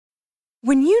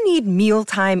When you need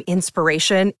mealtime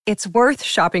inspiration, it's worth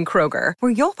shopping Kroger,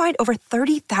 where you'll find over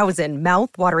 30,000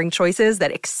 mouth-watering choices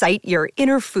that excite your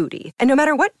inner foodie. And no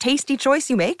matter what tasty choice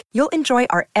you make, you'll enjoy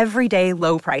our everyday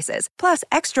low prices, plus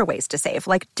extra ways to save,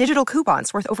 like digital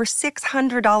coupons worth over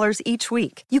 $600 each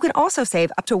week. You can also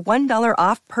save up to $1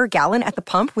 off per gallon at the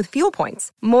pump with fuel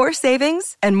points. More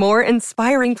savings and more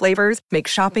inspiring flavors make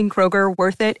shopping Kroger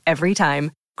worth it every time.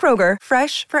 Kroger,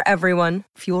 fresh for everyone.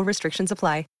 Fuel restrictions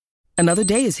apply. Another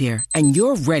day is here, and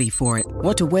you're ready for it.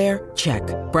 What to wear? Check.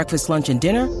 Breakfast, lunch, and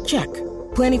dinner? Check.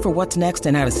 Planning for what's next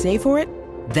and how to save for it?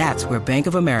 That's where Bank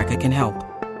of America can help.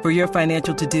 For your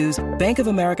financial to-dos, Bank of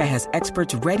America has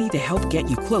experts ready to help get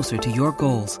you closer to your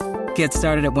goals. Get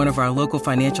started at one of our local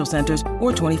financial centers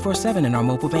or 24/7 in our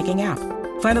mobile banking app.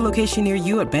 Find a location near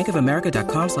you at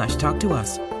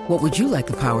bankofamerica.com/talktous. What would you like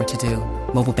the power to do?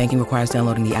 Mobile banking requires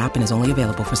downloading the app and is only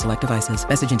available for select devices.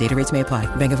 Message and data rates may apply.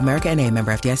 Bank of America N.A.,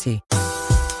 member FDIC.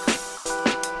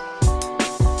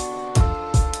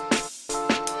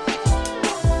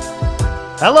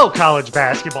 Hello, college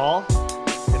basketball.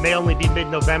 It may only be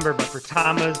mid-November, but for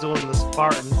Tom Izzo and the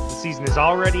Spartans, the season is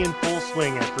already in full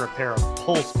swing after a pair of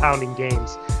pulse-pounding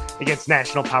games against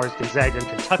national powers Gonzaga and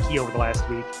Kentucky over the last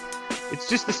week. It's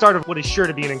just the start of what is sure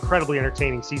to be an incredibly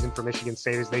entertaining season for Michigan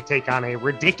State as they take on a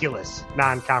ridiculous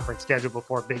non-conference schedule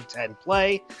before Big Ten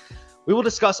play. We will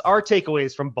discuss our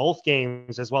takeaways from both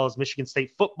games, as well as Michigan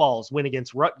State football's win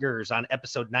against Rutgers on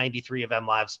episode 93 of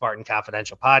MLive Spartan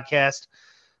Confidential Podcast.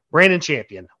 Brandon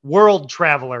Champion, world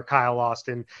traveler Kyle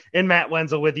Austin, and Matt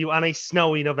Wenzel with you on a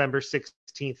snowy November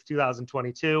 16th,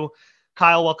 2022.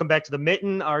 Kyle, welcome back to the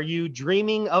Mitten. Are you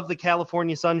dreaming of the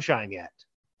California sunshine yet?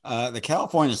 The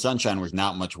California sunshine was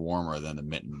not much warmer than the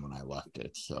Mitten when I left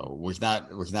it, so it was not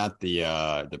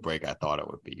the break I thought it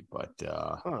would be, but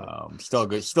still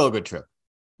a good trip.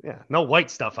 Yeah, no white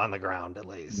stuff on the ground at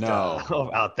least. No,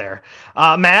 out there.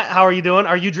 Matt, how are you doing?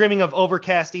 Are you dreaming of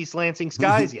overcast East Lansing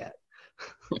skies yet?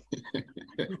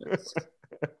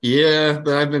 Yeah,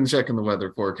 I've been checking the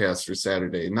weather forecast for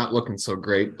Saturday. Not looking so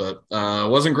great, but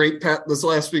wasn't great this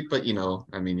last week. But you're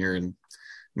in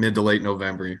mid to late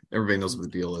November. Everybody knows what the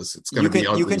deal is. It's going to be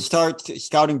ugly. You can start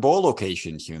scouting bowl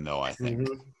locations soon, though, I think.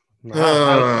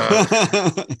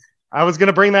 Mm-hmm. I was going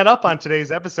to bring that up on today's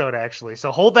episode, actually.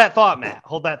 So hold that thought, Matt.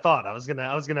 Hold that thought. I'm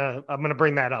going to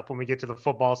bring that up when we get to the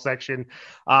football section,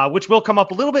 which will come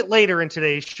up a little bit later in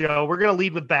today's show. We're going to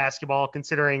lead with basketball,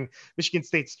 considering Michigan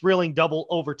State's thrilling double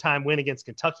overtime win against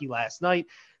Kentucky last night.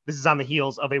 This is on the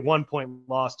heels of a 1-point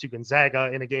loss to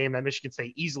Gonzaga in a game that Michigan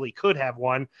State easily could have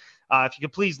won. If you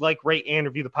could please rate, and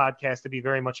review the podcast, it'd be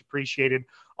very much appreciated.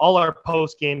 All our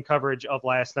post-game coverage of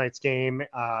last night's game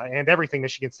and everything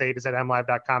Michigan State is at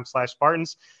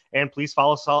mlive.com/Spartans. And please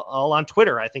follow us all on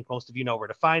Twitter. I think most of you know where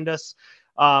to find us.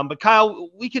 But Kyle,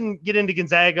 we can get into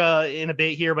Gonzaga in a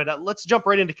bit here, but let's jump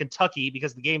right into Kentucky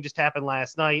because the game just happened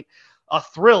last night. A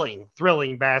thrilling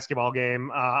basketball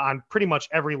game on pretty much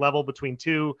every level between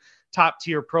two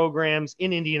top-tier programs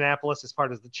in Indianapolis as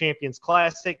part of the Champions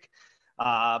Classic,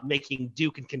 making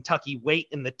Duke and Kentucky wait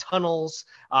in the tunnels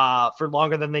for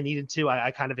longer than they needed to.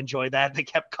 I kind of enjoyed that. They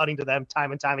kept cutting to them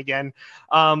time and time again.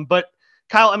 But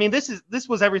Kyle, this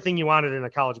was everything you wanted in a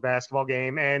college basketball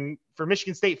game, and for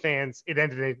Michigan State fans, it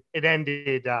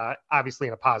ended obviously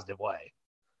in a positive way.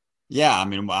 Yeah,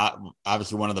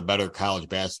 obviously one of the better college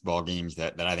basketball games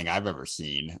that I think I've ever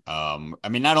seen.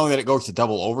 Not only that it goes to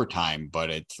double overtime, but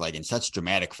it's like in such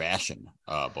dramatic fashion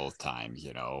both times,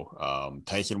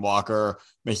 Tyson Walker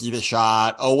misses the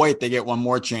shot. Oh, wait, they get one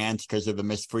more chance because of the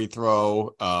missed free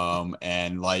throw.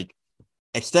 And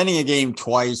extending a game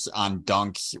twice on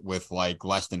dunks with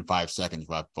less than 5 seconds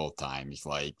left both times,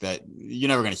 that you're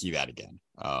never going to see that again.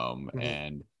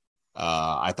 And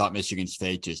I thought Michigan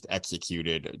State just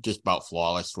executed just about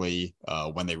flawlessly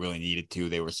when they really needed to.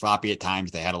 They were sloppy at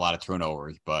times. They had a lot of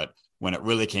turnovers, but when it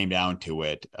really came down to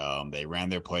it, they ran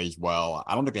their plays well.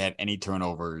 I don't think they had any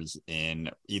turnovers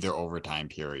in either overtime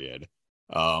period.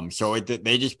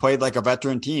 They just played like a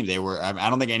veteran team. I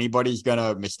don't think anybody's going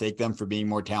to mistake them for being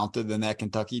more talented than that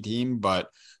Kentucky team, but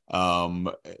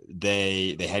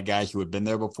they had guys who had been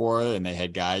there before, and they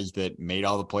had guys that made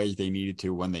all the plays they needed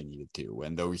to when they needed to.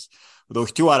 And those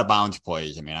two out of bounds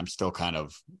plays, I'm still kind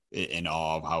of in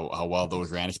awe of how well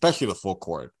those ran, especially the full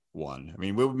court one.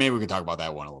 Maybe we can talk about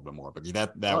that one a little bit more, because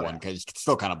that one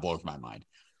still kind of blows my mind.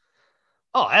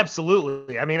 Oh,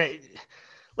 absolutely.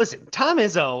 Listen, Tom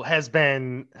Izzo has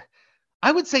been,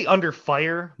 I would say, under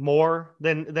fire more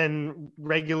than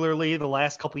regularly the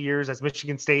last couple of years, as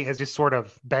Michigan State has just sort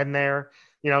of been there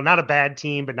not a bad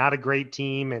team, but not a great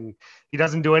team. And he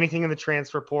doesn't do anything in the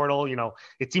transfer portal.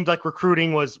 It seemed like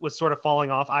recruiting was sort of falling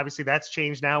off. Obviously that's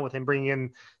changed now with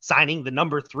him signing the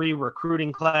number 3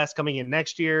 recruiting class coming in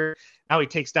next year. Now he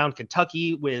takes down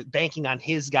Kentucky with banking on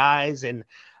his guys. And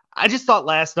I just thought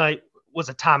last night was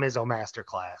a Tom Izzo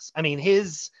masterclass. I mean,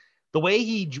 the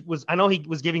way I know he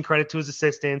was giving credit to his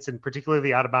assistants and particularly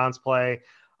the out of bounds play.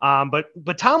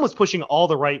 But Tom was pushing all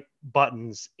the right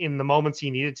buttons in the moments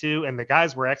he needed to, and the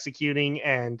guys were executing.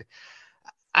 And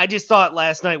I just thought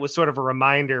last night was sort of a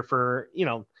reminder for,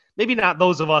 maybe not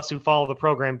those of us who follow the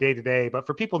program day to day, but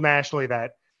for people nationally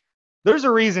that there's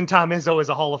a reason Tom Izzo is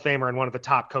a Hall of Famer and one of the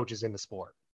top coaches in the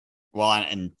sport. Well,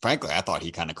 and frankly, I thought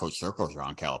he kind of coached circles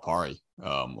around Calipari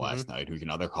last night, who's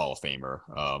another Hall of Famer.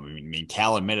 I mean,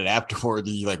 Cal admitted afterwards,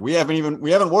 he's like, we haven't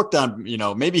worked on,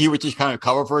 maybe he would just kind of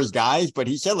cover for his guys, but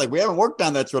he said, like, we haven't worked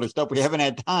on that sort of stuff. We haven't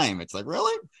had time. It's like,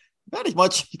 really? Not as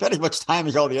much time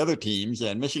as all the other teams,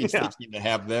 and Michigan State seemed to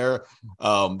have their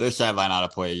sideline out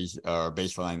of plays or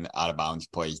baseline out of bounds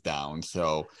plays down.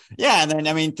 So yeah, and then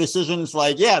I mean decisions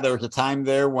like there was a time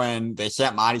there when they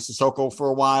sat Mady Sissoko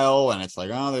for a while, and it's like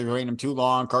they're waiting him too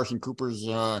long. Carson Cooper's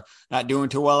not doing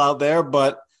too well out there,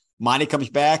 but Mady comes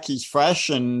back, he's fresh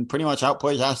and pretty much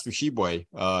outplays Oscar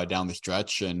Tshiebwe down the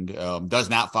stretch, and does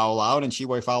not foul out, and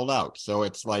Tshiebwe fouled out. So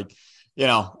it's like.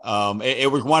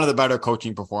 It was one of the better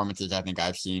coaching performances I think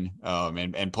I've seen.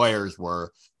 And players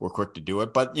were quick to do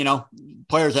it, but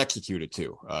players executed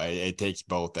too. It takes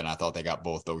both, and I thought they got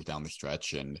both those down the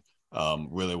stretch, and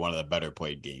really one of the better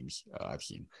played games I've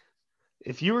seen.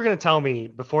 If you were going to tell me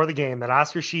before the game that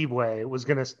Oscar Tshiebwe was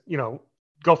going to,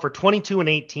 go for 22 and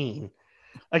 18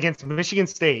 against Michigan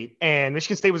State, and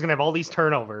Michigan State was going to have all these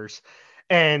turnovers,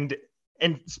 and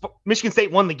Michigan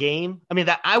State won the game, I mean,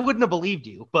 that I wouldn't have believed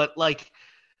you. But like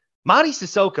Mady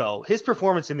Sissoko, his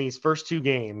performance in these first 2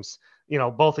 games,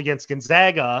 both against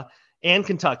Gonzaga and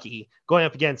Kentucky, going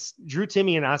up against Drew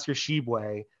Timme and Oscar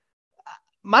Tshiebwe,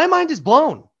 my mind is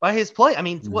blown by his play. I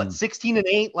mean, 16 and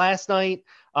 8 last night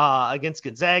against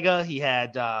Gonzaga. He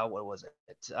had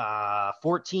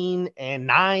 14 and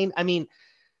 9. I mean,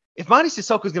 if Mady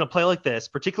Sissoko is going to play like this,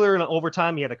 particularly in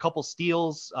overtime, he had a couple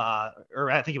steals, or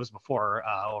I think it was before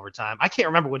overtime. I can't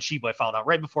remember when Tshiebwe fouled out,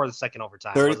 right before the second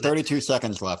overtime. 32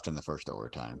 seconds left in the first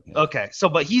overtime. Yeah. Okay,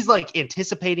 but he's like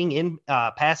anticipating in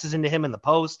passes into him in the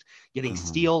post, getting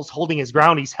steals, holding his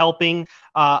ground. He's helping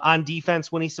on defense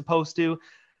when he's supposed to.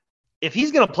 If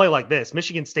he's going to play like this,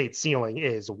 Michigan State's ceiling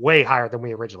is way higher than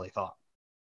we originally thought.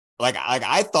 Like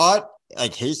I thought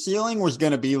like his ceiling was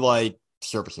going to be like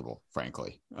serviceable,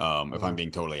 frankly. If I'm being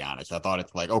totally honest, I thought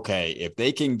it's like, okay, if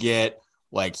they can get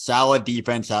like solid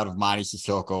defense out of Mady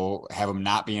Sissoko, have him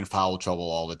not be in foul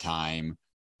trouble all the time,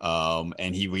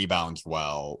 and he rebounds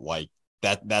well, like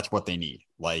that's what they need.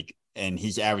 Like, and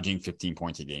he's averaging 15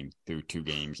 points a game through 2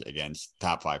 games against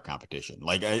top 5 competition.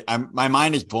 Like my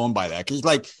mind is blown by that, because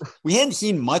like we hadn't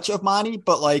seen much of Mady,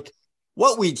 but like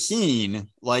what we'd seen,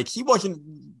 like he wasn't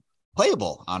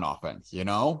playable on offense,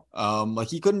 like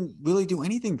he couldn't really do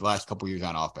anything the last couple of years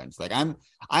on offense. Like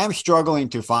I am struggling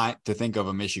to think of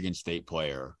a Michigan State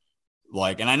player,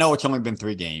 like, and I know it's only been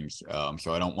 3 games,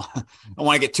 so I don't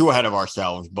want to get too ahead of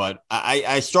ourselves, but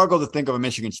I struggle to think of a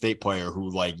Michigan State player who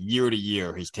like year to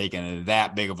year has taken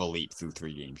that big of a leap through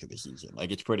 3 games of the season.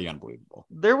 Like it's pretty unbelievable.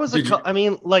 There was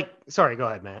sorry, go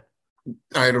ahead, Matt.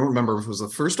 I don't remember if it was the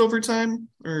first overtime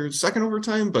or second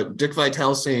overtime, but Dick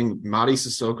Vitale saying Mady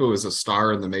Sissoko is a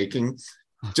star in the making.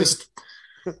 Just,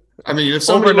 I mean, if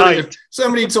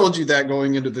somebody told you that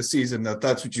going into the season,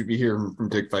 that's what you'd be hearing from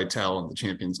Dick Vitale in the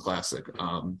Champions Classic.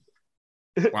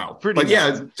 Wow. But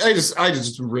yeah, I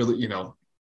just really,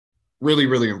 really,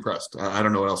 really impressed. I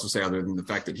don't know what else to say other than the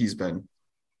fact that he's been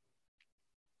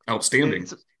outstanding.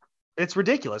 It's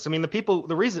ridiculous. I mean,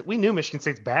 the reason we knew Michigan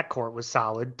State's backcourt was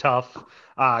solid, tough,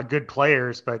 good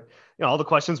players, but all the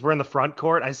questions were in the front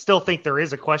court. I still think there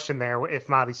is a question there if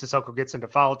Mady Sissoko gets into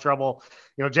foul trouble.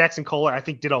 Jackson Kohler, I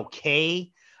think, did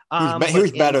okay. He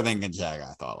was better than Gonzaga,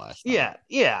 I thought, last time.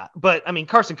 Yeah. But I mean,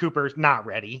 Carson Cooper's not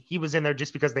ready. He was in there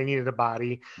just because they needed a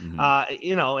body.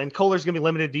 And Kohler's going to be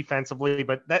limited defensively,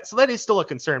 but that is still a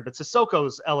concern. But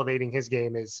Sissoko's elevating his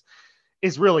game is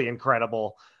really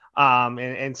incredible.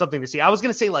 And something to see. I was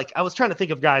going to say, like, I was trying to think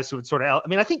of guys who would sort of,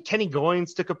 I think Kenny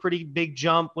Goins took a pretty big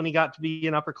jump when he got to be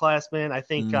an upperclassman. I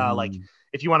think, like,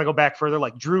 if you want to go back further,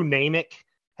 like Drew Namick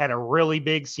had a really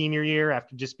big senior year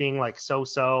after just being like so.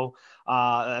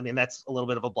 That's a little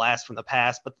bit of a blast from the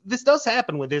past, but this does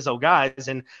happen with Izzo guys.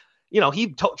 And,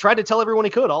 he tried to tell everyone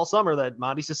he could all summer that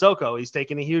Mady Sissoko, he's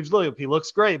taking a huge leap. He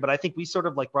looks great, but I think we sort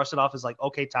of like brushed it off as like,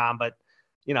 okay, Tom, but,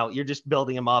 you're just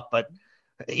building him up. But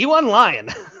He wasn't lying.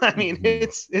 I mean,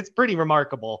 it's pretty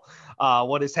remarkable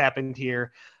what has happened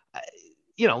here.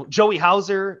 Joey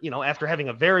Hauser, after having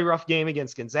a very rough game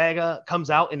against Gonzaga,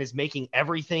 comes out and is making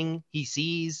everything he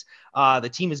sees. The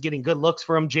team is getting good looks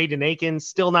for him. Jaden Akins,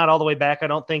 still not all the way back, I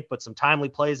don't think, but some timely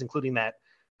plays, including that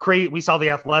we saw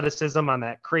the athleticism on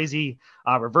that crazy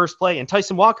reverse play. And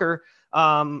Tyson Walker,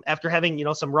 after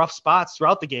having, some rough spots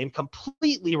throughout the game,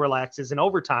 completely relaxes in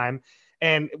overtime.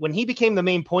 And when he became the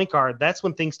main point guard, that's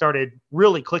when things started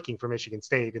really clicking for Michigan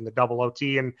State in the double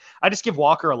OT. And I just give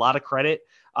Walker a lot of credit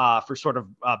for sort of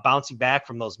bouncing back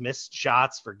from those missed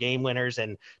shots for game winners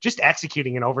and just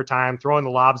executing in overtime, throwing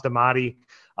the lobs to Mady,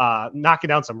 knocking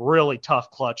down some really tough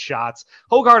clutch shots.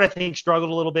 Hoggard, I think, struggled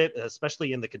a little bit,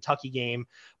 especially in the Kentucky game.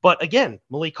 But again,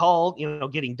 Malik Hall,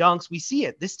 getting dunks. We see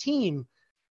it. This team,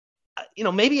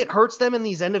 maybe it hurts them in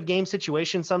these end of game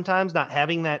situations sometimes, not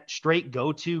having that straight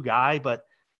go-to guy, but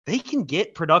they can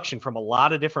get production from a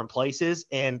lot of different places.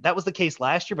 And that was the case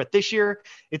last year. But this year,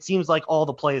 it seems like all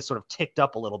the plays sort of ticked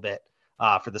up a little bit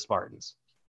for the Spartans.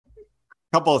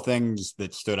 A couple of things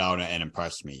that stood out and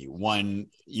impressed me. One,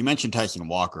 you mentioned Tyson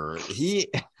Walker. He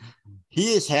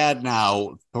has had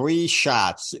now 3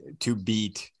 shots to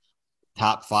beat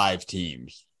top 5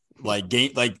 teams. Like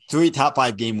 3 top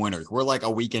 5 game winners. We're like a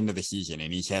week into the season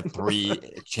and he's had 3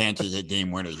 chances at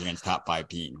game winners against top 5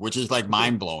 teams, which is like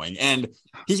mind blowing. And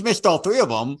he's missed all 3 of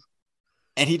them.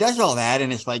 And he does all that.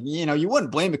 And it's like, you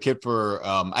wouldn't blame a kid for,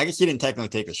 I guess he didn't technically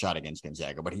take a shot against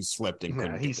Gonzaga, but he slipped and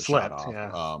couldn't get the shot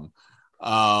off.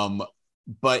 Yeah.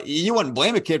 But you wouldn't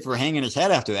blame a kid for hanging his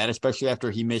head after that, especially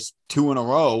after he missed 2 in a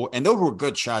row. And those were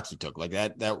good shots he took. Like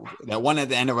that one at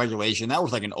the end of regulation, that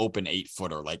was like an open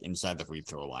 8-footer, like inside the free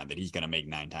throw line that he's going to make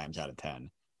 9 times out of 10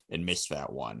 and miss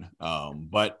that one.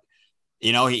 But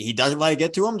he doesn't let it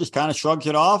get to him, just kind of shrugs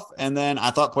it off. And then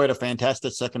I thought played a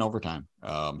fantastic second overtime.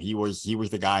 He was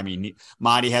the guy. I mean,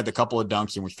 Mady had a couple of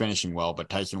dunks and was finishing well, but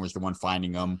Tyson was the one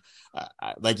finding them.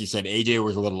 Like you said, AJ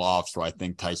was a little off. So I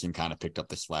think Tyson kind of picked up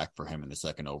the slack for him in the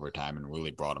second overtime and really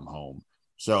brought him home.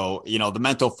 So, the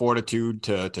mental fortitude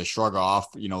to shrug off,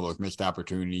 those missed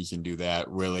opportunities and do that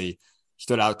really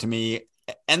stood out to me.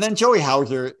 And then Joey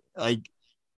Hauser, like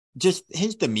just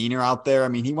his demeanor out there. I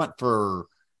mean, he went for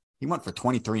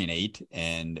 23 and 8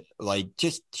 and like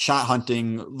just shot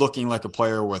hunting, looking like a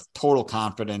player with total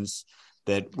confidence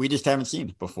that we just haven't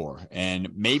seen before. And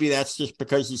maybe that's just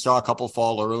because he saw a couple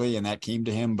fall early and that came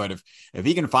to him. But if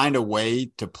he can find a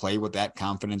way to play with that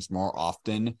confidence more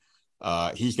often,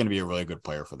 he's going to be a really good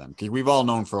player for them, because we've all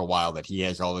known for a while that he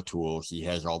has all the tools, he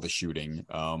has all the shooting.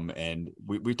 And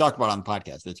we talked about on the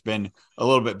podcast, it's been a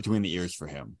little bit between the ears for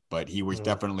him, but he was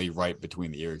definitely right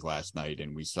between the ears last night,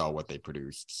 and we saw what they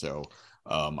produced. So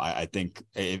I think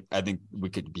we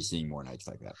could be seeing more nights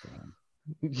like that for him.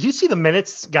 Did you see the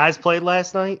minutes guys played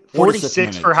last night?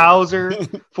 46 for Hauser,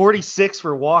 46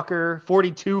 for Walker,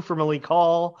 42 for Malik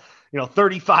Hall.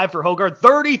 35 for Hoggard,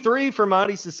 33 for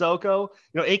Mady Sissoko.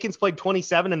 Akins played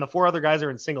 27 and the 4 other guys are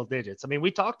in single digits. I mean,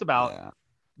 we talked about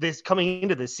this coming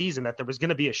into this season, that there was going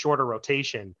to be a shorter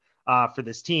rotation for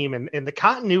this team. And the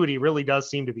continuity really does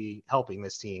seem to be helping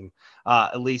this team,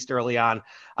 at least early on.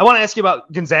 I want to ask you about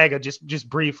Gonzaga just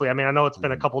briefly. I mean, I know it's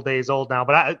been a couple days old now,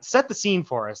 but set the scene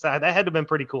for us. That had to have been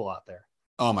pretty cool out there.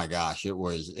 Oh my gosh. It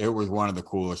was one of the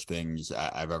coolest things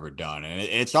I've ever done. And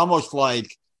it's almost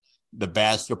like the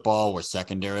basketball was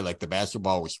secondary. Like the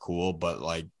basketball was cool, but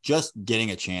like just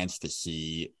getting a chance to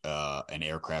see an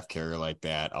aircraft carrier like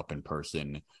that up in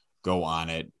person, go on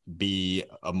it, be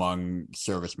among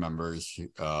service members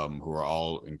who are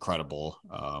all incredible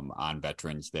on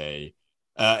Veterans Day.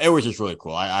 It was just really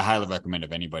cool. I highly recommend,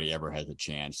 if anybody ever has a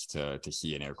chance to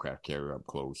see an aircraft carrier up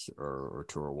close or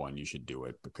tour one, you should do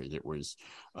it, because it was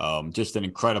just an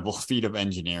incredible feat of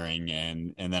engineering.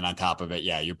 And then on top of it,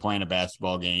 you're playing a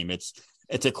basketball game. It's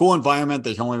a cool environment.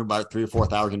 There's only about 3,000 or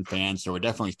 4,000 fans, so it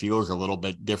definitely feels a little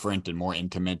bit different and more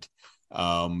intimate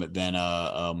than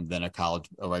a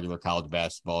regular college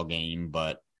basketball game.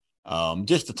 But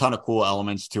just a ton of cool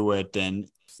elements to it. And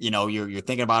you're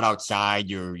thinking about outside,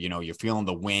 you're feeling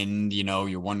the wind,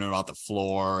 you're wondering about the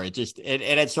floor. It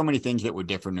had so many things that were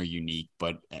different or unique,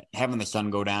 but having the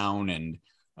sun go down and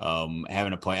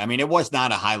having to play, I mean, it was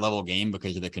not a high level game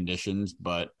because of the conditions,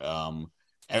 but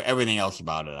everything else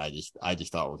about it, I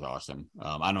just thought was awesome.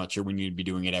 I'm not sure we need to be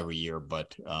doing it every year,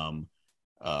 but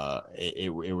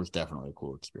it was definitely a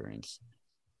cool experience.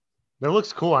 It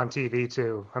looks cool on TV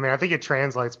too. I mean, I think it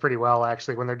translates pretty well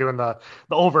actually when they're doing the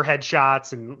overhead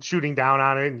shots and shooting down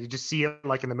on it, and you just see it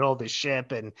like in the middle of the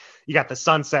ship, and you got the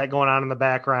sunset going on in the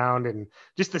background, and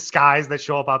just the skies that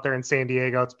show up out there in San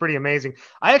Diego. It's pretty amazing.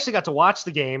 I actually got to watch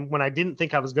the game when I didn't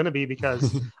think I was going to be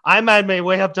because I made my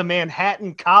way up to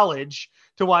Manhattan College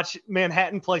to watch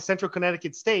Manhattan play Central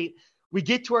Connecticut State. We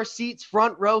get to our seats,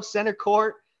 front row, center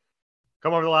court.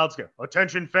 Come over the loudspeaker.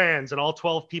 Attention fans, and all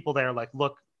 12 people there like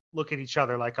look at each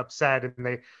other like upset,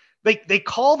 and they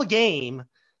call the game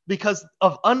because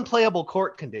of unplayable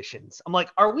court conditions. I'm like,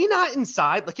 are we not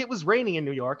inside? Like, it was raining in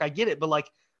New York, I get it, but like,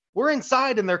 we're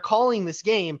inside and they're calling this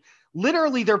game.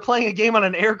 Literally, they're playing a game on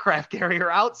an aircraft carrier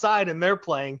outside, and they're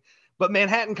playing. But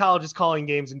Manhattan College is calling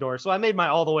games indoors, so I made my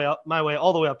way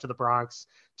all the way up to the Bronx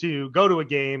to go to a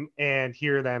game and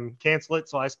hear them cancel it.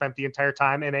 So I spent the entire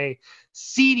time in a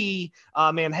seedy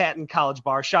Manhattan College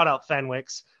bar. Shout out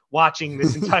Fenwick's. Watching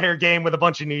this entire game with a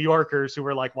bunch of New Yorkers who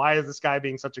were like, why is this guy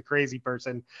being such a crazy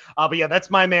person? But yeah, that's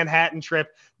my Manhattan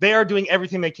trip. They are doing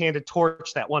everything they can to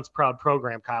torch that once proud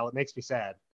program, Kyle. It makes me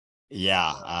sad.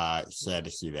 Yeah, sad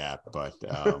to see that. But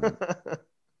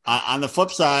on the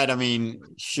flip side, I mean,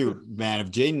 shoot, man,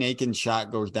 if Jaden Aiken's shot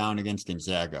goes down against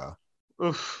Gonzaga,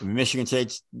 oof. Michigan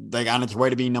State's like on its way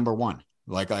to being number one.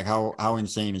 Like how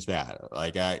insane is that?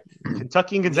 Like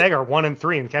Kentucky and Gonzaga are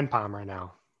 1-3 in KenPom right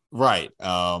now. Right.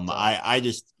 I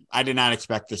did not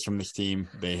expect this from this team.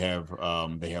 They have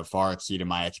far exceeded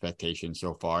my expectations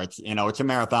so far. It's a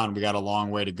marathon. We got a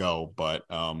long way to go, but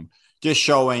just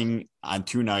showing on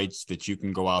 2 nights that you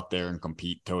can go out there and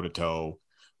compete toe to toe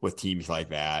with teams like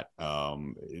that.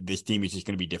 This team is just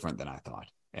going to be different than I thought.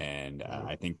 And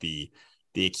I think the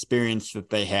experience that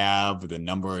they have, the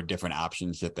number of different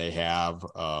options that they have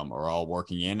are all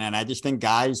working in. And I just think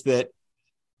guys that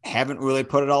haven't really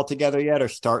put it all together yet are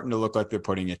starting to look like they're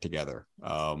putting it together.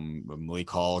 Malik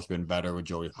Hall has been better. With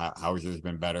Joey Hauser has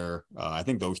been better. I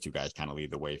think those 2 guys kind of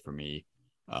lead the way for me.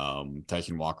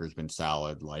 Tyson Walker's been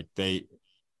solid. Like they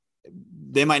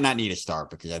might not need a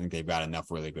start because I think they've got enough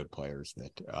really good players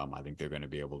that I think they're going to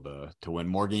be able to win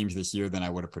more games this year than I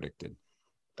would have predicted.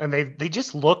 And they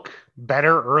just look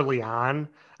better early on.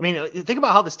 I mean, think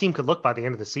about how this team could look by the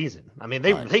end of the season. I mean,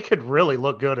 they could really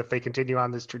look good if they continue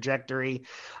on this trajectory.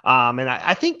 And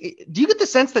I think, do you get the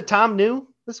sense that Tom knew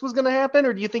this was going to happen,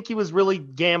 or do you think he was really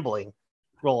gambling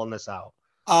rolling this out?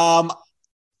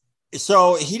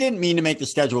 So he didn't mean to make the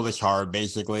schedule this hard,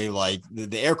 basically. Like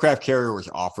the aircraft carrier was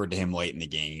offered to him late in the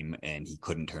game and he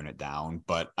couldn't turn it down.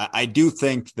 But I do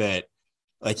think that,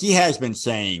 like, he has been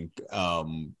saying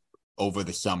over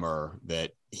the summer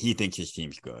that he thinks his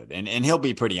team's good. And he'll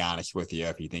be pretty honest with you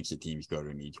if he thinks the team's good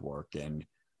or needs work. And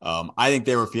I think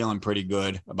they were feeling pretty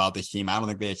good about this team. I don't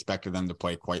think they expected them to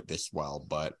play quite this well,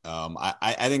 but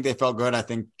I think they felt good. I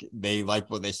think they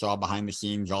liked what they saw behind the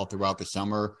scenes all throughout the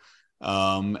summer.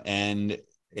 And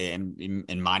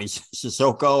Mady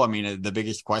Sissoko, I mean, the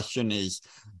biggest question is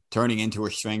turning into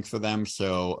a strength for them.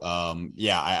 So,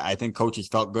 I think coaches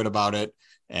felt good about it,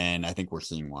 and I think we're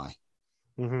seeing why.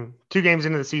 Mm-hmm. 2 games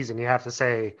into the season, you have to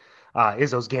say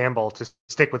Izzo's gamble to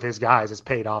stick with his guys has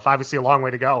paid off. Obviously, a long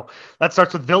way to go. That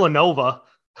starts with Villanova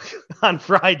on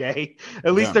Friday.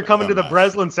 At least they're coming to the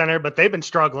Breslin Center, but they've been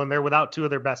struggling. They're without 2 of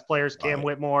their best players, Cam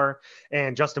Whitmore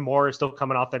and Justin Moore, is still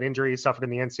coming off that injury he suffered in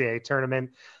the NCAA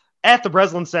tournament. At the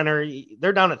Breslin Center,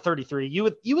 they're down at 33. You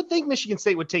would think Michigan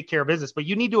State would take care of business, but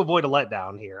you need to avoid a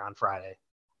letdown here on Friday.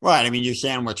 Right. I mean, you're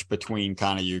sandwiched between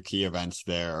kind of your key events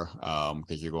there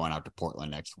because you're going out to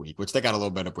Portland next week, which they got a little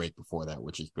bit of break before that,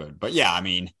 which is good. But yeah, I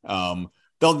mean,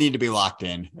 they'll need to be locked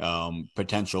in.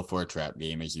 Potential for a trap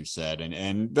game, as you said.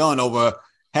 And Villanova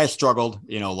has struggled,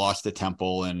 lost to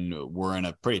Temple, and we're in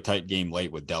a pretty tight game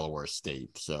late with Delaware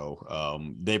State. So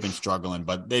they've been struggling,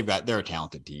 but they're a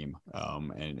talented team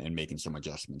and making some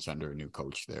adjustments under a new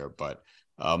coach there. But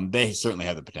they certainly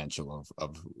have the potential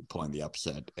of pulling the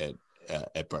upset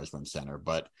at Breslin Center.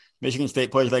 But Michigan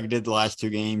State plays like it did the last 2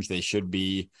 games. They should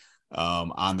be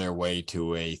on their way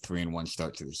to a 3-1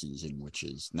 start to the season, which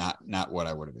is not what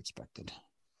I would have expected.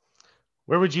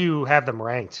 Where would you have them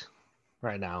ranked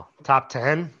right now? Top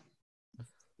 10?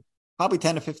 Probably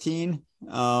 10 to 15.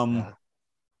 I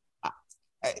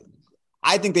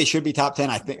think they should be top 10.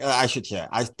 I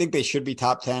think they should be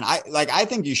top 10.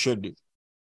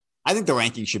 I think the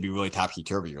ranking should be really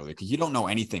topsy-turvy early because you don't know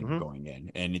anything going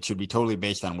in, and it should be totally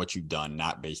based on what you've done,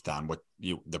 not based on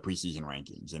the preseason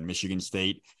rankings. And Michigan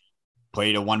State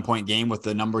played a 1-point game with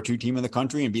the number 2 team in the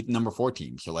country and beat the number 4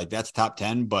 team. So like that's top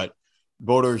 10, but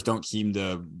voters don't seem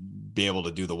to be able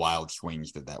to do the wild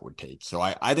swings that would take. So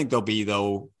I think they'll be,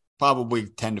 though, probably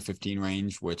 10 to 15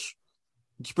 range, which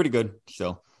is pretty good.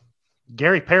 So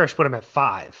Gary Parrish put him at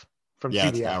 5 from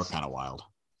Yeah, CBS. that was kind of wild.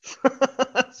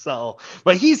 So,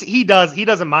 but he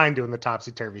doesn't mind doing the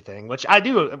topsy-turvy thing, which I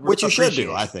do, which you should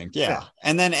do, I think. Yeah.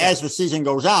 And then as the season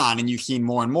goes on and you've seen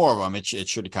more and more of them, it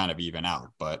should kind of even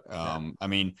out. But I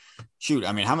mean, shoot,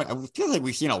 I mean, how many? I feel like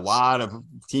we've seen a lot of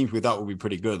teams we thought would be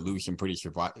pretty good lose some pretty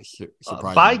surprising.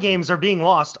 Bye games are being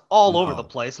lost all over the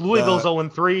place. Louisville's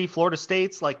 0-3, Florida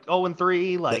State's like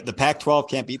 0-3. Like the Pac-12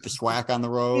 can't beat the SWAC on the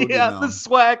road. Yeah, the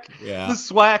SWAC. Yeah. The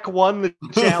SWAC won the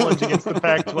challenge against the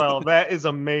Pac-12. That is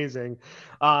amazing.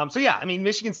 So yeah, I mean,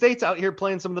 Michigan State's out here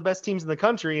playing some of the best teams in the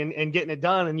country and getting it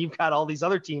done. And you've got all these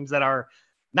other teams that are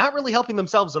not really helping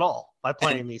themselves at all by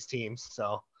playing these teams.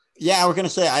 So yeah, I was going to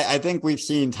say, I think we've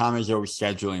seen Tom Izzo's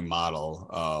scheduling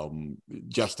model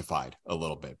justified a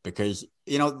little bit because,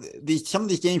 you know, some of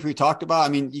these games we talked about, I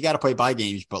mean, you got to play bye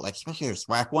games, but like, especially the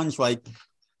SWAC ones, like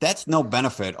that's no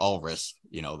benefit, all risk,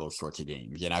 you know, those sorts of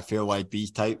games. And I feel like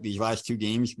these last 2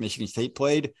 games Michigan State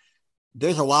played,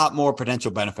 there's a lot more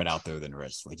potential benefit out there than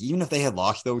risk. Like even if they had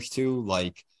lost those 2,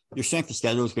 like your strength of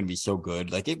schedule is going to be so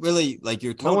good. Like it really, like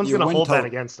your total, no one's going to hold that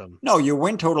against them. No, your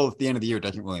win total at the end of the year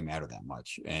doesn't really matter that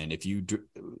much. And if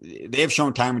they have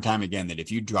shown time and time again that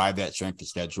if you drive that strength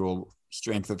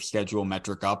of schedule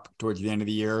metric up towards the end of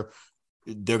the year,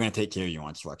 they're going to take care of you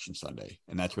on Selection Sunday.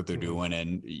 And that's what they're doing.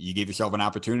 And you give yourself an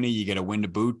opportunity, you get a win to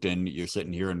boot, and you're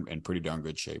sitting here in pretty darn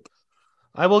good shape.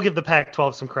 I will give the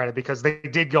Pac-12 some credit because they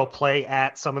did go play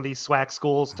at some of these SWAC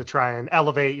schools to try and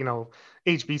elevate, you know,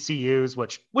 HBCUs,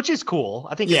 which is cool.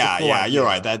 I think. Yeah, it's a cool idea. You're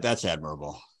right. That's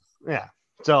admirable. Yeah.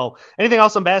 So, anything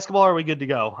else on basketball? Or are we good to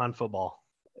go on football?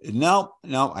 No.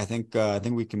 I think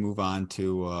we can move on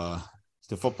to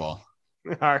football.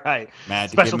 All right.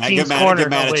 Matt, give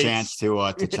Matt a chance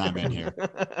to chime in here.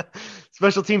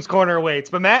 Special teams corner awaits.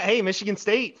 But Matt, hey, Michigan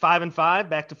State 5-5,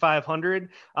 back to 500,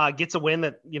 gets a win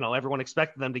that, you know, everyone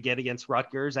expected them to get against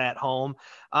Rutgers at home.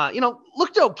 You know,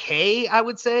 looked okay, I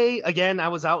would say. Again, I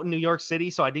was out in New York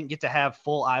City, so I didn't get to have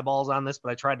full eyeballs on this,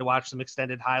 but I tried to watch some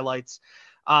extended highlights.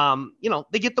 You know,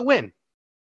 they get the win.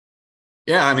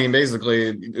 Yeah, I mean, basically,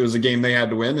 it was a game they had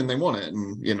to win, and they won it.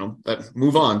 And, you know, that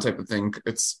move on type of thing.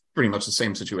 It's pretty much the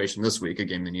same situation this week, a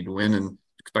game they need to win and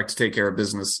expect to take care of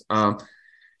business.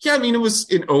 Yeah, I mean, it was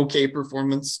an okay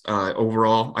performance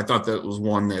overall. I thought that was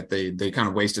one that they kind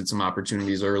of wasted some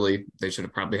opportunities early. They should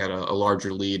have probably had a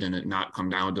larger lead and it not come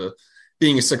down to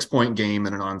being a 6-point game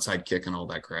and an onside kick and all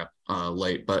that crap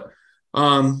late. But,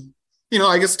 you know,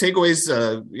 I guess takeaways,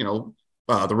 you know,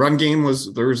 the run game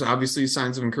there's obviously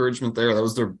signs of encouragement there. That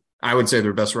was I would say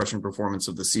their best rushing performance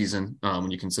of the season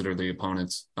when you consider the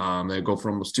opponents. They go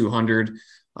for almost 200.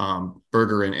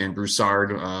 Berger and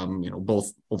Broussard, you know,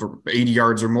 both over 80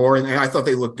 yards or more. And I thought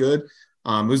they looked good.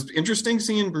 It was interesting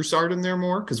seeing Broussard in there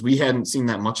more because we hadn't seen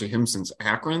that much of him since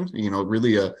Akron, you know,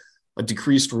 really a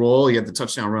decreased role. He had the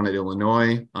touchdown run at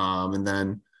Illinois. And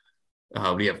then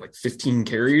we have like 15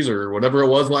 carries or whatever it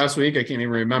was last week. I can't even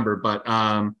remember, but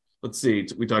let's see.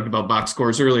 We talked about box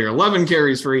scores earlier, 11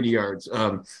 carries for 80 yards.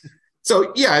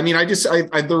 So, yeah, I mean,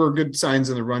 there were good signs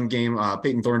in the run game.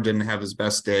 Peyton Thorne didn't have his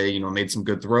best day, you know, made some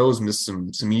good throws, missed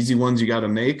some easy ones you got to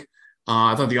make.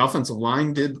 I thought the offensive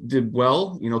line did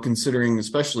well, you know, considering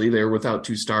especially they were without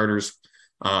 2 starters.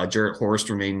 Jarrett Horst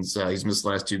remains, he's missed the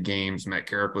last 2 games. Matt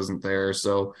Carrick wasn't there.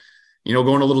 So, you know,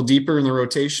 going a little deeper in the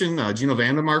rotation, Gino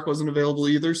Vandermark wasn't available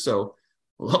either. So,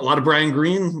 a lot of Brian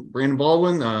Green, Brandon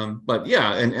Baldwin. But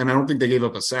yeah, and I don't think they gave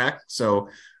up a sack. So,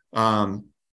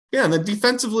 yeah, and then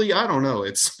defensively, I don't know.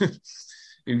 It's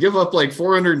you give up like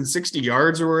 460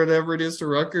 yards or whatever it is to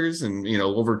Rutgers and, you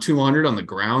know, over 200 on the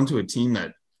ground to a team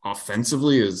that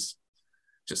offensively is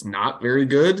just not very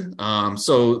good.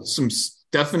 So some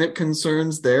definite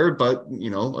concerns there, but, you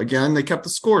know, again, they kept the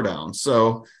score down.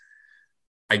 So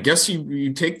I guess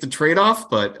you take the trade-off,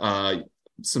 but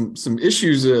some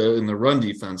issues in the run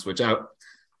defense, which I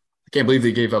can't believe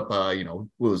they gave up, you know,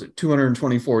 what was it,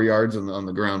 224 yards on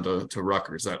the ground to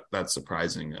Rutgers. That's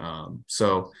surprising.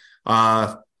 So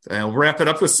I'll wrap it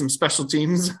up with some special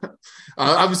teams.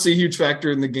 Obviously a huge factor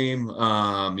in the game.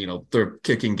 You know, their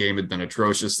kicking game had been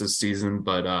atrocious this season,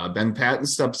 but Ben Patton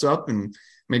steps up and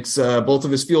makes both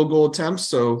of his field goal attempts.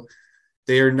 So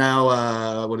they are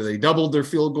now, doubled their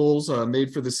field goals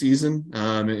made for the season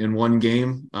in one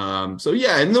game. So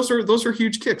yeah, and those are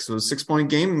huge kicks. So it was a 6-point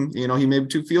game, you know, he made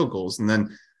 2 field goals. And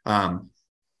then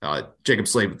Jacob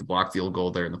Slade with the block field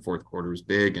goal there in the fourth quarter was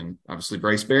big. And obviously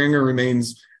Bryce Baringer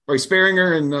remains Bryce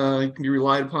Baringer and can be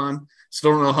relied upon.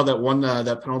 Still don't know how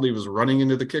that penalty was running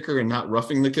into the kicker and not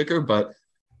roughing the kicker, but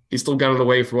he still got it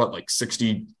away for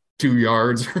 62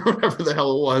 yards or whatever the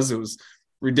hell it was. It was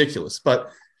ridiculous.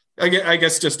 But I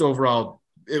guess just overall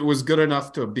it was good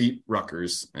enough to beat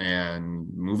Rutgers and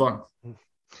move on.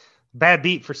 Bad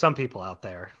beat for some people out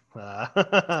there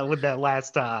with that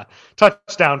last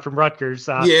touchdown from Rutgers.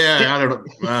 Yeah,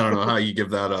 I don't know how you give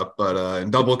that up, but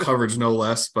in double coverage, no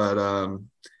less. But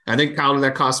I think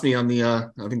that cost me on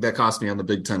the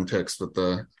Big Ten picks with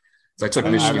I took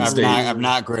Michigan State. I'm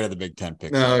not great at the Big Ten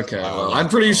picks. Okay, well, I'm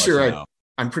pretty sure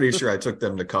I took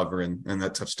them to cover, and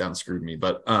that touchdown screwed me.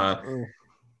 But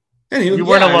anyway, you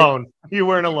weren't alone. You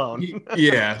weren't alone.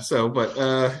 Yeah. So, but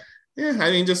yeah,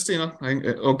 I mean, just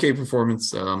okay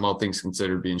performance, all things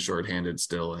considered, being shorthanded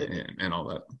still, and all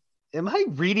that. Am I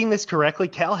reading this correctly?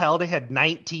 Cal Haladay had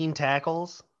 19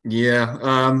 tackles.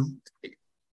 Yeah.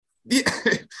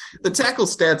 The tackle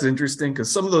stat's interesting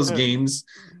because some of those games,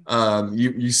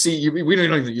 you see, we don't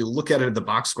know, you look at it at the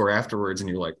box score afterwards, and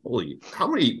you're like, holy,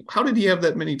 how did he have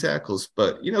that many tackles?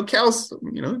 But Cal's,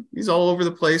 he's all over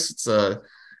the place. It's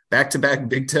back-to-back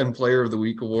Big Ten Player of the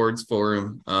Week awards for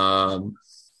him.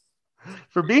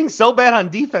 For being so bad on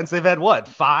defense, they've had what,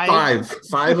 five?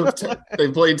 Five of 10.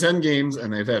 They've played 10 games,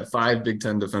 and they've had 5 Big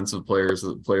Ten Defensive Players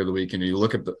Player of the Week. And you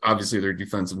look at obviously their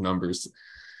defensive numbers.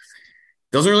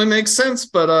 Doesn't really make sense,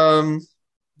 but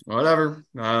whatever.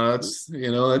 That's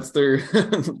that's their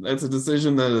that's a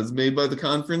decision that is made by the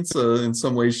conference in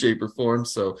some way, shape, or form.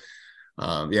 So,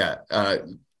 I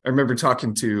remember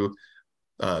talking to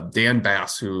Dan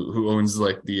Bass, who owns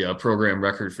like the program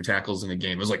record for tackles in a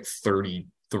game. It was like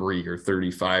 33 or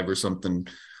 35 or something.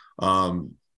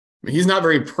 He's not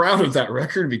very proud of that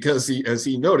record because as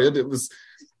he noted,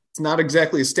 it's not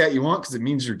exactly a stat you want because it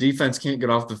means your defense can't get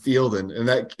off the field. And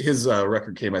that his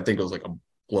record came, I think it was like a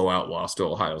blowout loss to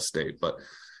Ohio State, but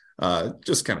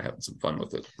just kind of having some fun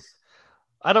with it.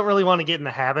 I don't really want to get in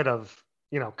the habit of,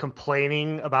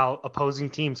 complaining about opposing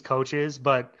teams' coaches,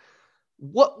 but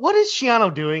what is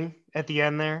Schiano doing at the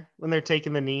end there when they're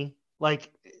taking the knee? Like,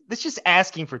 it's just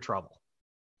asking for trouble.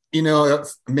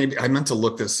 Maybe I meant to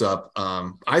look this up.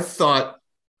 I thought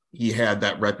he had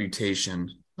that reputation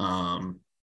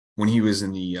when he was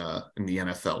in the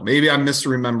NFL. Maybe I'm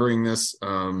misremembering this.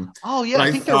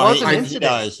 I think there was an incident. He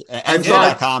does.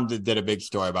 NJ.com did a big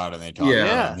story about it, and they talked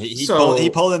about him. He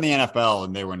pulled in the NFL,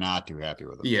 and they were not too happy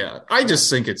with him. Yeah, I just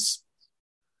think it's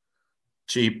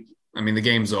cheap. I mean, the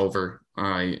game's over.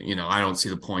 I don't see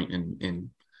the point in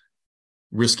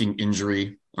risking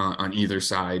injury on either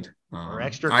side. Or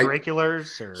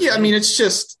extracurriculars. I mean, it's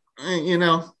just, I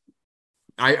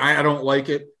don't like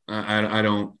it. I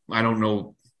don't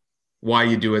know why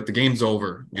you do it. The game's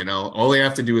over. All they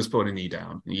have to do is put a knee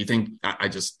down. You think, I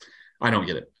don't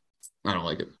get it. I don't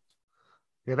like it.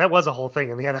 Yeah, that was a whole thing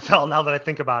in the NFL. Now that I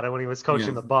think about it, when he was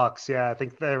coaching the Bucs, I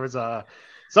think there was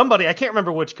somebody, I can't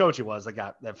remember which coach it was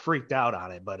that freaked out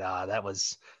on it, but that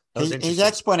was his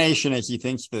explanation is he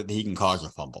thinks that he can cause a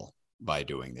fumble by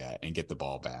doing that and get the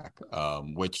ball back,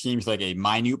 which seems like a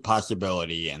minute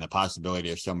possibility, and the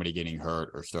possibility of somebody getting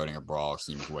hurt or starting a brawl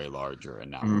seems way larger.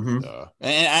 And now,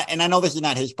 and I know this is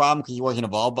not his problem because he wasn't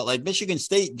involved, but like Michigan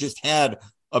State just had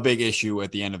a big issue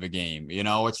at the end of a game.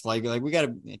 It's like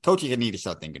coaches need to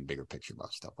start thinking bigger picture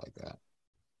about stuff like that.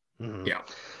 Mm-hmm. Yeah.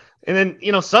 And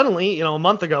then, suddenly, a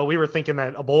month ago, we were thinking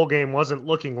that a bowl game wasn't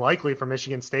looking likely for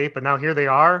Michigan State, but now here they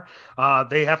are.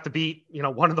 They have to beat,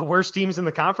 one of the worst teams in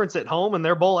the conference at home, and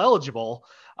they're bowl eligible.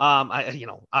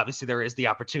 Obviously there is the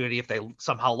opportunity if they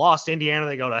somehow lost Indiana,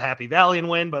 they go to Happy Valley and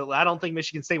win, but I don't think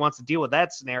Michigan State wants to deal with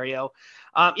that scenario.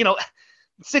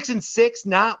 6-6,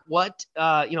 not what,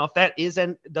 if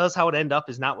that does how it end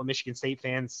up is not what Michigan State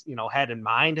fans, had in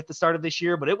mind at the start of this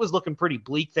year, but it was looking pretty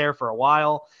bleak there for a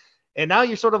while. And now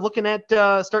you're sort of looking at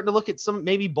starting to look at some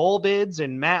maybe bowl bids.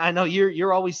 And Matt, I know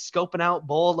you're always scoping out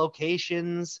bowl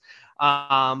locations,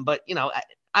 but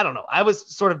I don't know. I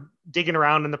was sort of digging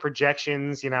around in the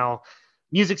projections.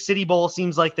 Music City Bowl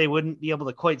seems like they wouldn't be able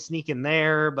to quite sneak in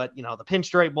there, but the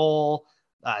Pinstripe Bowl,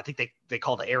 I think they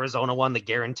call the Arizona one the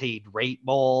Guaranteed Rate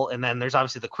Bowl, and then there's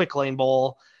obviously the Quick Lane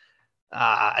Bowl.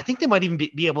 I think they might even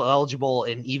be eligible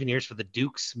in even years for the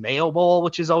Duke's Mayo Bowl,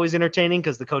 which is always entertaining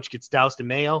because the coach gets doused in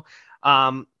mayo.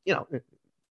 I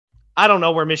don't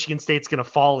know where Michigan State's going to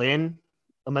fall in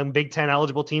among Big Ten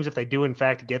eligible teams if they do in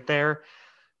fact get there,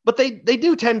 but they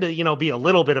do tend to be a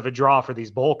little bit of a draw for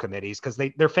these bowl committees because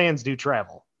their fans do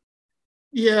travel.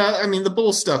 Yeah, I mean the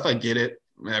bowl stuff, I get it.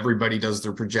 Everybody does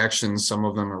their projections. Some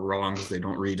of them are wrong because they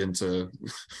don't read into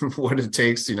what it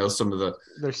takes. Some of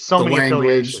there's so many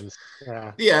language. Affiliations.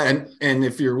 Yeah. And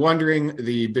if you're wondering,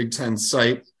 the Big Ten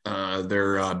site,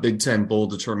 their Big Ten bowl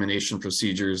determination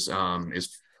procedures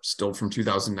is still from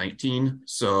 2019.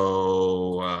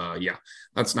 So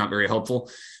that's not very helpful.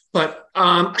 But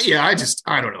I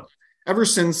don't know. ever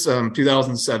since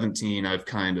 2017, I've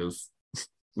kind of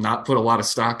not put a lot of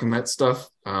stock in that stuff.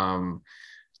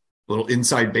 Little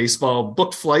inside baseball,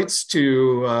 booked flights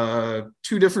to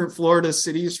 2 different Florida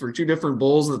cities for 2 different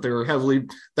bowls that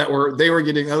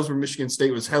those were Michigan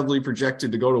State was heavily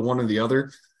projected to go to one or the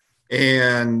other.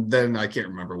 And then I can't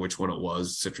remember which one it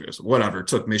was, Citrus, whatever,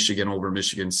 took Michigan over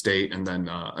Michigan State and then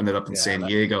ended up in San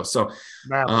Diego. So,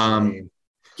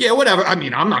 yeah, whatever. I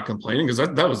mean, I'm not complaining because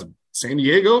that was San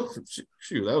Diego.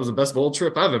 Shoot, that was the best bowl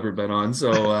trip I've ever been on.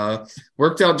 So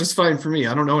worked out just fine for me.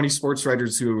 I don't know any sports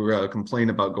writers who complain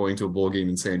about going to a bowl game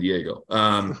in San Diego.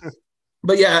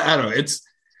 But yeah, I don't know. It's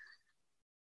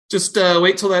just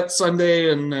wait till that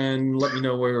Sunday and let me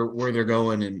know where they're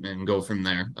going and go from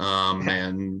there.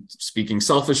 And speaking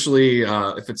selfishly,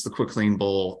 if it's the Quick Lane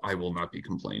Bowl, I will not be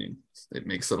complaining. It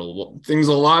makes things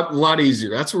a lot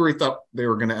easier. That's where we thought they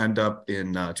were going to end up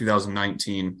in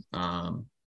 2019.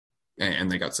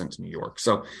 And they got sent to New York.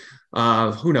 So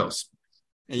who knows?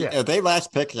 Yeah. If they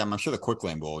last pick, I'm sure the Quick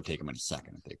Lane Bowl would take them in a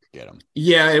second if they could get them.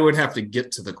 Yeah, it would have to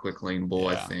get to the Quick Lane Bowl,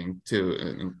 I think,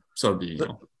 too. So it'd be,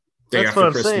 day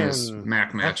after Christmas,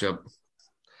 MAC matchup.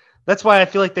 That's why I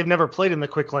feel like they've never played in the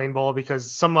Quick Lane Bowl,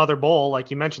 because some other bowl,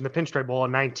 like you mentioned, the Pinstripe Bowl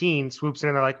in 19 swoops in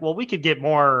and they're like, well, we could get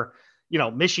more,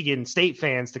 Michigan State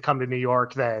fans to come to New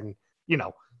York than,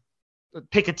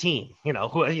 pick a team,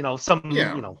 Illinois,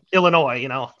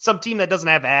 some team that doesn't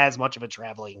have as much of a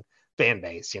traveling fan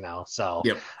base, So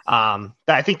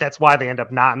I think that's why they end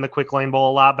up not in the Quick Lane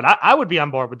Bowl a lot. But I would be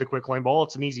on board with the Quick Lane Bowl.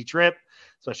 It's an easy trip,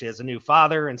 especially as a new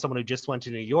father and someone who just went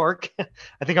to New York.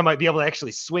 I think I might be able to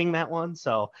actually swing that one.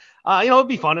 So, it'd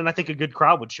be fun. And I think a good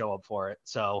crowd would show up for it.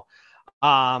 So,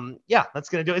 that's going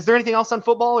to do it. Is there anything else on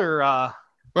football or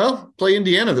Well, play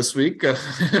Indiana this week. I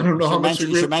don't know how much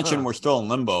you should mention. We're still in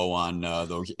limbo on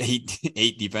those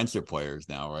eight defensive players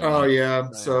now, right? Oh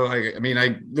yeah. So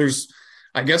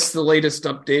I guess the latest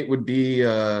update would be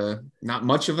not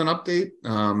much of an update.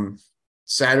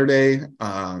 Saturday,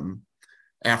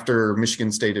 after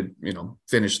Michigan State had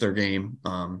finished their game,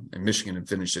 and Michigan had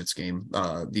finished its game,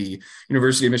 the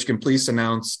University of Michigan police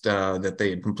announced that they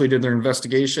had completed their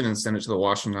investigation and sent it to the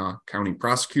Washtenaw County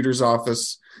Prosecutor's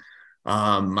Office.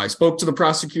 I spoke to the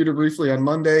prosecutor briefly on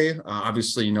Monday.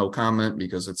 Obviously, no comment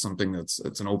because it's something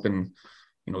it's an open.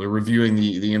 They're reviewing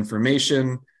the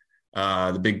information.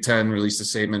 The Big Ten released a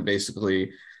statement basically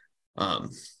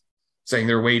saying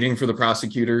they're waiting for the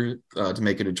prosecutor to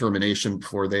make a determination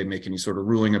before they make any sort of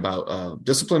ruling about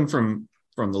discipline from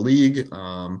the league.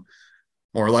 More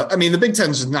or less, I mean, the Big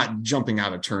Ten's just not jumping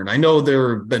out of turn. I know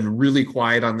they've been really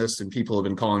quiet on this, and people have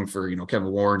been calling for Kevin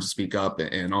Warren to speak up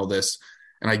and all this.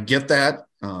 And I get that.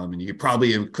 And you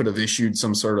probably could have issued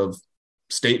some sort of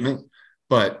statement,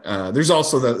 but there's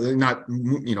also the not,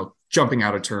 jumping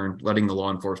out of turn, letting the law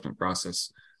enforcement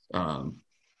process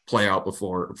play out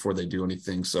before they do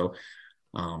anything. So,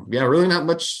 really not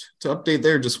much to update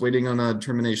there. Just waiting on a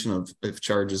determination of if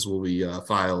charges will be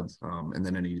filed, and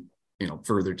then any,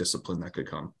 further discipline that could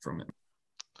come from it.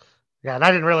 Yeah, and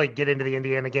I didn't really get into the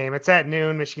Indiana game. It's at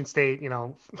noon. Michigan State,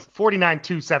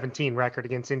 49-17 record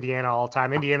against Indiana all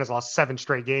time. Indiana's lost 7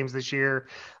 straight games this year.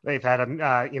 They've had,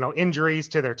 injuries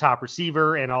to their top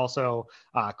receiver and also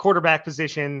quarterback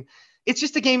position. It's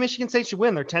just a game Michigan State should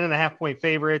win. They're 10.5-point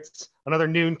favorites. Another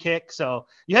noon kick. So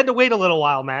you had to wait a little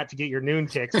while, Matt, to get your noon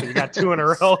kicks, but you got 2 in a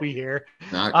row here.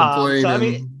 Not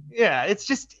complaining. It's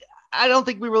just I don't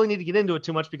think we really need to get into it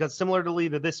too much because similarly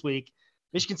to this week,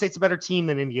 Michigan State's a better team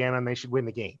than Indiana, and they should win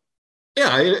the game.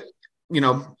 Yeah,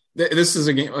 this is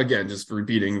a game, again, just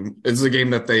repeating, it's a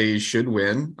game that they should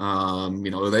win.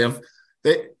 To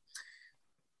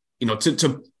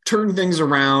turn things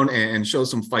around and show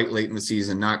some fight late in the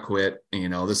season, not quit.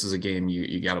 This is a game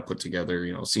you got to put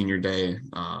together, senior day,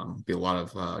 be a lot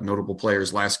of notable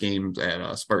players last game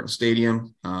at Spartan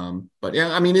Stadium. But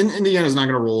yeah, I mean, Indiana's not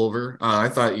going to roll over. I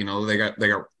thought, they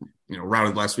got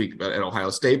routed last week at Ohio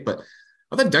State, but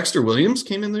I thought Dexter Williams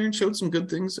came in there and showed some good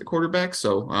things at quarterback.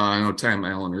 So I know Tam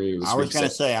Allen-Ray was. I was going to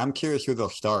say, I'm curious who they'll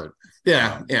start.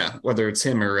 Yeah. Whether it's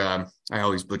him or I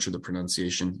always butcher the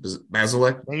pronunciation. Is it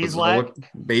Bazelak?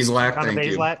 Bazelak. Thank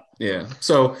you. Yeah.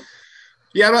 So,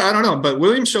 I don't know. But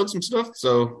Williams showed some stuff.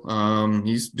 So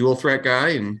he's dual threat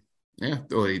guy. And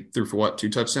he threw for 2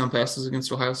 touchdown passes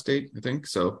against Ohio State, I think.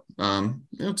 So,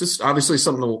 just obviously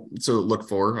something to look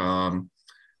for.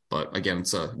 But again,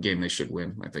 it's a game they should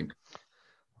win, I think.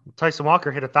 Tyson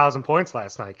Walker hit 1,000 points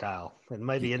last night, Kyle. And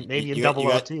maybe in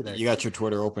double OT there. You got your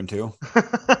Twitter open too?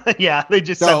 Yeah, they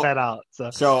just sent that out. So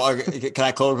can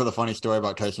I close with a funny story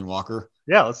about Tyson Walker?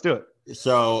 Yeah, let's do it.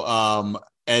 So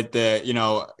at the,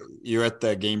 you're at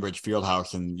the Gainbridge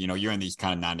Fieldhouse, and, you're in these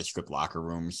kind of nondescript locker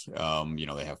rooms.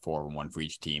 They have 4 of 1 for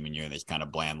each team, and you're in this kind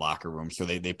of bland locker room. So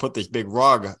they put this big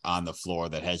rug on the floor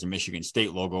that has a Michigan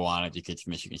State logo on it. You get to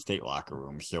Michigan State locker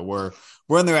room. So we're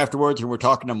in there afterwards, and we're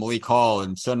talking to Malik Hall,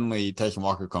 and suddenly Tyson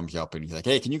Walker comes up, and he's like,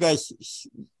 "Hey, can you guys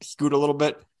scoot a little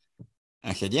bit?"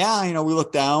 I said, "Yeah." We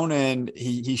look down, and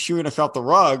he's shooing us off the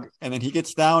rug, and then he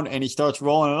gets down and he starts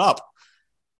rolling it up.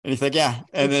 And he's like, "Yeah."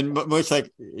 And then Malik's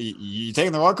like, "You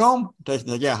taking the rug home?" Tyson's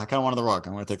like, "Yeah, I kind of wanted the rug.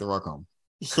 I'm going to take the rug home."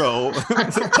 So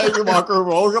Tyson Walker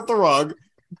rolls up the rug,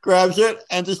 grabs it,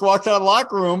 and just walks out of the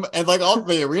locker room. And like all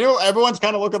the arena, everyone's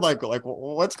kind of looking like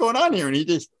what's going on here? And he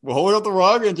just holds up the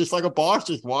rug and just like a boss,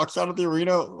 just walks out of the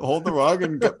arena, hold the rug,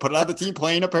 and put it on the team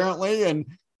plane apparently, and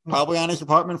probably on his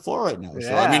apartment floor right now.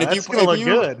 So I mean, if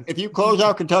you close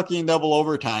out Kentucky in double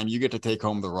overtime, you get to take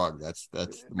home the rug. That's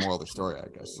the moral of the story, I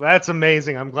guess. That's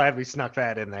amazing. I'm glad we snuck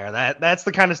that in there. That's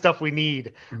the kind of stuff we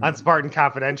need on Spartan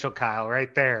Confidential, Kyle,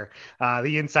 right there.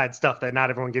 The inside stuff that not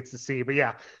everyone gets to see. But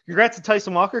yeah, congrats to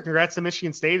Tyson Walker. Congrats to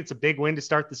Michigan State. It's a big win to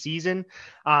start the season.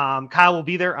 Kyle will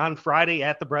be there on Friday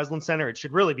at the Breslin Center. It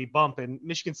should really be bumping.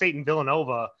 Michigan State and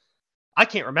Villanova, I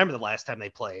can't remember the last time they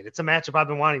played. It's a matchup I've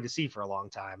been wanting to see for a long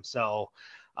time. So,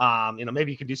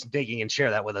 maybe you can do some digging and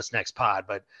share that with us next pod.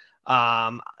 But,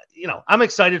 I'm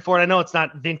excited for it. I know it's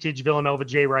not vintage Villanova.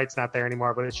 Jay Wright's not there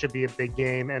anymore, but it should be a big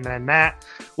game. And then Matt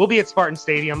will be at Spartan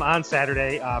Stadium on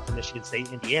Saturday for Michigan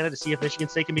State, Indiana, to see if Michigan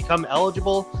State can become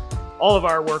eligible. All of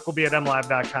our work will be at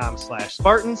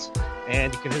mlive.com/Spartans.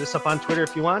 And you can hit us up on Twitter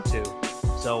if you want to.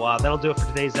 So that'll do it for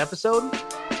today's episode.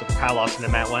 So for Kyle Lawson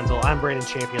and Matt Wenzel, I'm Brandon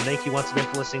Champion. Thank you once again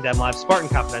for listening to MLive Spartan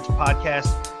Confidential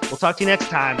Podcast. We'll talk to you next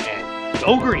time, and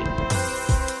go green.